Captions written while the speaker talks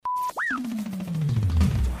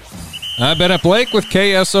I'm Bennett Blake with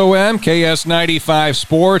KSOM, KS95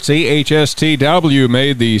 Sports. AHSTW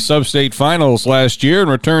made the sub-state finals last year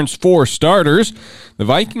and returns 4 starters. The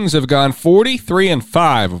Vikings have gone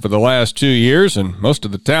 43-5 over the last 2 years, and most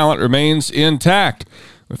of the talent remains intact.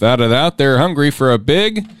 Without a doubt, they're hungry for a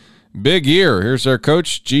big year. Here's our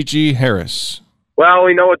coach, Gigi Harris. Well,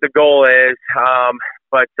 we know what the goal is,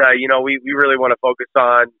 but we really want to focus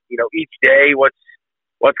on, each day, what's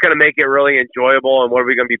going to make it really enjoyable and what are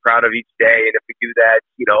we going to be proud of each day. And if we do that,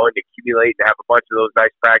 and accumulate and have a bunch of those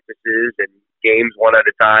nice practices and games one at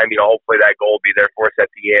a time, hopefully that goal will be there for us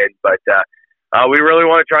at the end. But we really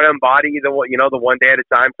want to try to embody the one day at a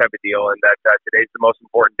time type of deal. And that today's the most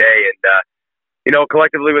important day. And,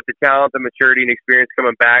 collectively with the talent, the maturity and experience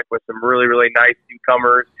coming back with some really, really nice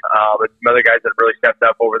newcomers, and some other guys that have really stepped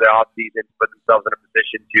up over the offseason to put themselves in a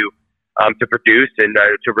position to produce and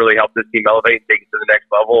to really help this team elevate and take it to the next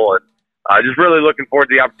level. And just really looking forward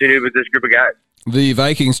to the opportunity with this group of guys. The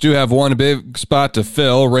Vikings do have one big spot to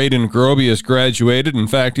fill. Raiden Groby has graduated. In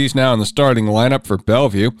fact, he's now in the starting lineup for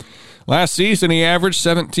Bellevue. Last season, he averaged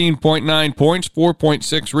 17.9 points,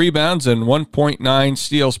 4.6 rebounds, and 1.9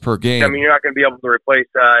 steals per game. I mean, you're not going to be able to replace,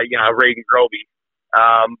 Raiden Groby.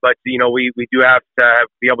 But we do have to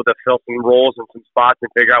be able to fill some roles and some spots and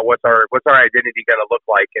figure out what's our identity going to look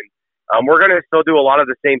like. And we're going to still do a lot of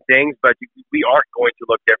the same things, but we are going to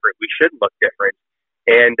look different. We should look different.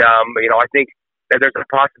 And, I think that there's a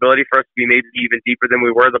possibility for us to be maybe even deeper than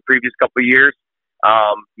we were the previous couple of years.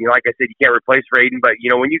 Like I said, you can't replace Raiden, but,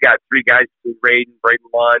 when you got 3 guys between Raiden,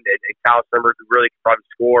 Braden Lund, and Kyle Sternberg who really can probably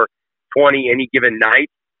score 20 any given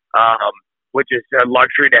night, which is a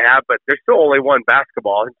luxury to have, but there's still only one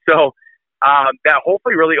basketball. And so that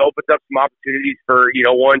hopefully really opens up some opportunities for,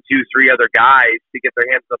 1, 2, 3 other guys to get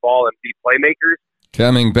their hands on the ball and be playmakers.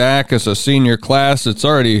 Coming back as a senior class, it's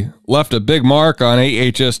already left a big mark on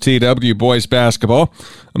AHSTW boys basketball.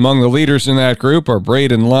 Among the leaders in that group are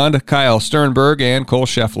Braden Lund, Kyle Sternberg, and Cole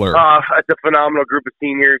Scheffler. It's a phenomenal group of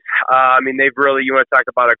seniors. They've really, you want to talk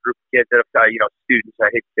about a group of kids that have, students, I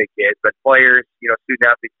hate to say kids, but players, student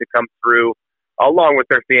athletes to come through along with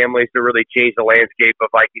their families to really change the landscape of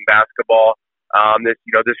Viking basketball. This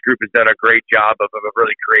group has done a great job of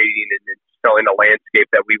really creating and instilling a landscape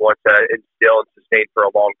that we want to instill and sustain for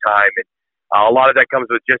a long time. And a lot of that comes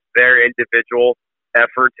with just their individual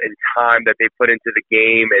efforts and time that they put into the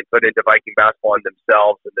game and put into Viking basketball and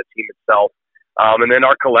themselves and the team itself. And then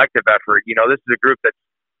our collective effort. This is a group that's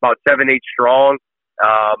about 7-8 strong.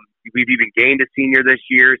 We've even gained a senior this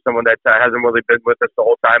year, someone that hasn't really been with us the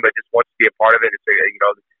whole time, but just wants to be a part of it. It's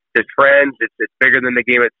his friends. It's bigger than the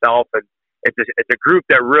game itself, and it's a group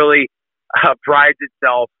that really prides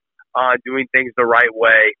itself on doing things the right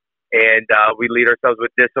way. And we lead ourselves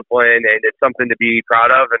with discipline, and it's something to be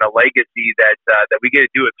proud of, and a legacy that we get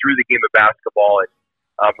to do it through the game of basketball. And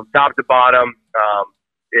from top to bottom,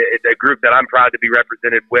 it's a group that I'm proud to be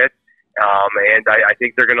represented with, and I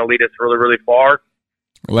think they're going to lead us really, really far.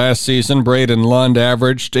 Last season, Braden Lund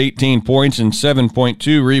averaged 18 points and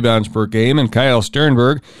 7.2 rebounds per game, and Kyle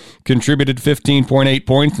Sternberg contributed 15.8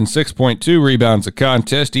 points and 6.2 rebounds a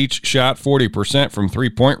contest. Each shot 40% from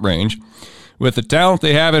three-point range. With the talent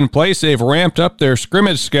they have in place, they've ramped up their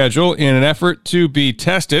scrimmage schedule in an effort to be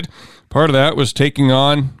tested. Part of that was taking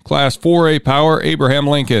on Class 4A power Abraham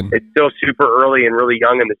Lincoln. It's still super early and really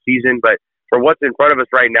young in the season, but for what's in front of us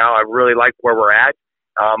right now, I really like where we're at.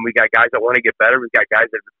 We got guys that want to get better. We've got guys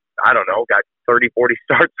that, got 30, 40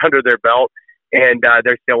 starts under their belt, and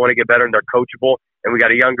they still want to get better, and they're coachable. And we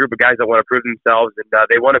got a young group of guys that want to prove themselves, and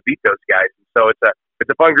they want to beat those guys. And so it's a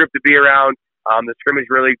fun group to be around. The scrimmage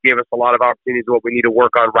really gave us a lot of opportunities of what we need to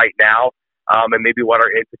work on right now, and maybe what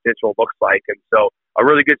our end potential looks like. And so a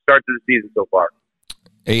really good start to the season so far.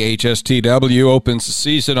 AHSTW opens the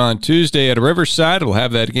season on Tuesday at Riverside. We'll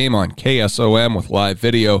have that game on KSOM with live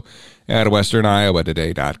video at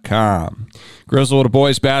westerniowatoday.com. Griswold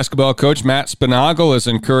boys basketball coach Matt Spinagle is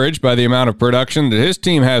encouraged by the amount of production that his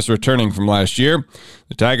team has returning from last year.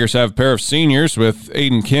 The Tigers have a pair of seniors with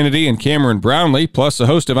Aiden Kennedy and Cameron Brownlee, plus a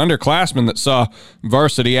host of underclassmen that saw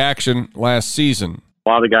varsity action last season. A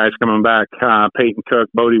lot of guys coming back, Peyton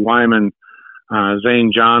Cook, Bodie Wyman,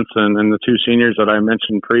 Zane Johnson, and the 2 seniors that I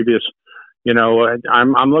mentioned previous.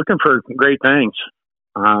 I'm looking for great things.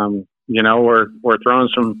 We're throwing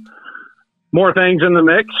some more things in the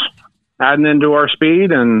mix, adding into our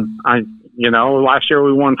speed. And last year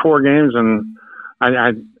we won 4 games, and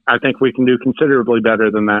I think we can do considerably better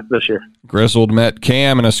than that this year. Griswold met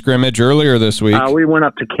Cam in a scrimmage earlier this week. We went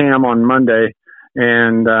up to Cam on Monday,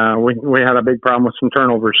 and we had a big problem with some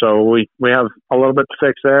turnovers. So we have a little bit to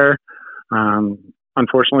fix there.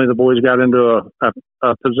 unfortunately, the boys got into a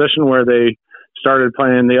position where they started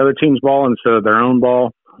playing the other team's ball instead of their own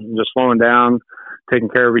ball, just slowing down, taking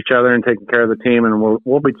care of each other and taking care of the team, and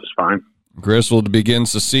we'll be just fine. Griswold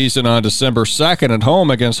begins the season on December 2nd at home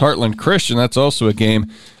against Heartland Christian. That's also a game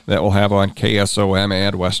that we'll have on KSOM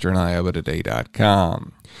and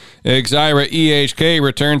WesternIowaToday.com. Exira EHK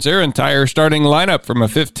returns their entire starting lineup from a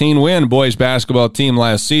 15-win boys basketball team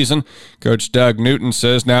last season. Coach Doug Newton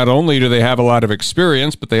says not only do they have a lot of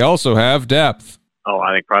experience, but they also have depth.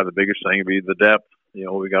 I think probably the biggest thing would be the depth.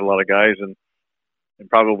 We got a lot of guys, and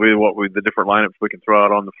probably the different lineups we can throw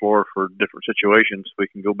out on the floor for different situations. We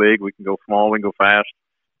can go big, we can go small, we can go fast.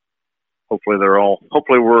 Hopefully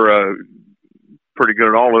we're pretty good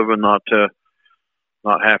at all of them, not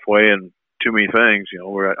halfway and too many things.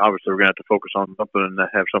 We're going to have to focus on something and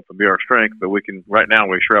have something be our strength. But right now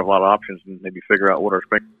we sure have a lot of options and maybe figure out what our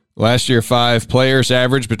strength. Last year, 5 players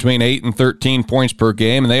averaged between 8 and 13 points per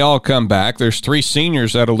game, and they all come back. There's 3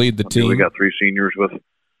 seniors that'll lead the team. We got 3 seniors with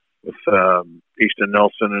Easton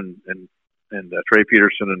Nelson and Trey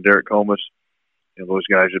Peterson and Derek Comas. Those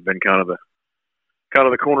guys have been kind of the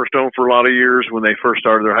cornerstone for a lot of years. When they first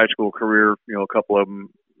started their high school career, a couple of them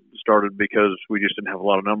started because we just didn't have a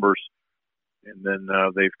lot of numbers, and then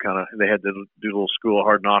they had to do a little school of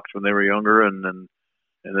hard knocks when they were younger, and then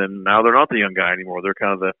now they're not the young guy anymore. They're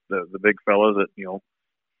kind of the big fellas that a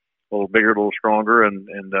little bigger, a little stronger, and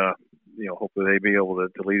hopefully they be able to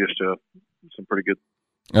lead us to some pretty good.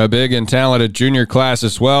 A big and talented junior class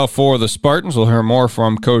as well for the Spartans. We'll hear more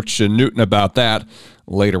from Coach Newton about that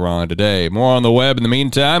later on today. More on the web in the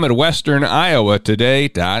meantime at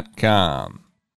WesternIowaToday.com.